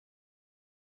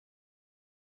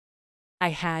I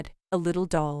had a little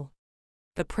doll,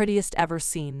 the prettiest ever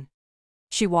seen.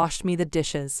 She washed me the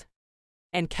dishes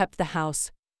and kept the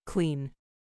house clean.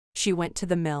 She went to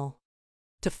the mill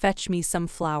to fetch me some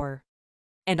flour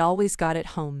and always got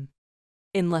it home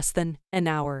in less than an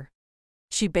hour.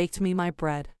 She baked me my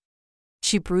bread.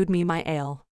 She brewed me my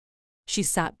ale. She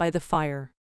sat by the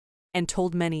fire and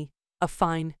told many a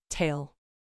fine tale.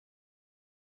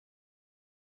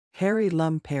 Harry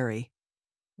Lum Parry,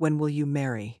 when will you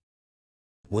marry?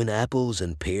 When apples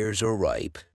and pears are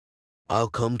ripe, I'll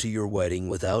come to your wedding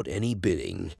without any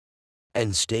bidding,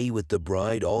 and stay with the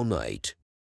bride all night.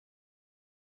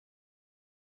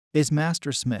 Is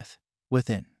Master Smith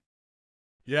within?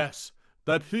 Yes,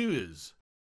 that he is.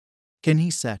 Can he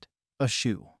set a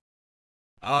shoe?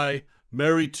 I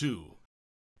marry too.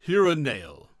 Here a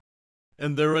nail,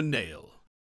 and there a nail.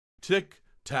 Tick,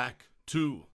 tack,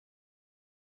 too.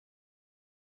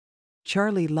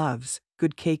 Charlie loves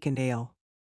good cake and ale.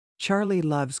 Charlie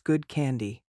loves good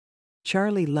candy.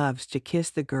 Charlie loves to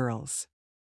kiss the girls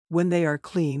when they are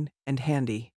clean and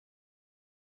handy.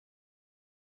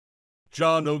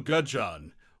 John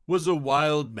O'Gudgeon was a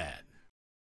wild man.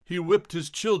 He whipped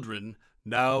his children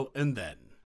now and then.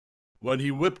 When he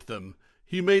whipped them,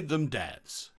 he made them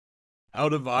dance.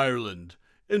 Out of Ireland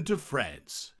into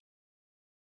France.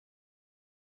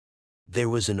 There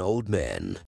was an old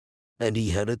man, and he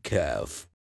had a calf,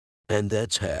 and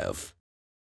that's half.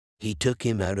 He took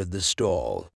him out of the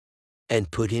stall, and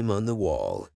put him on the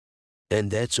wall, and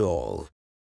that's all.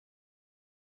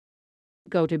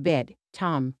 Go to bed,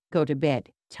 Tom, go to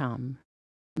bed, Tom.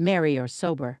 Merry or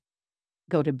sober,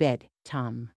 go to bed,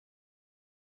 Tom.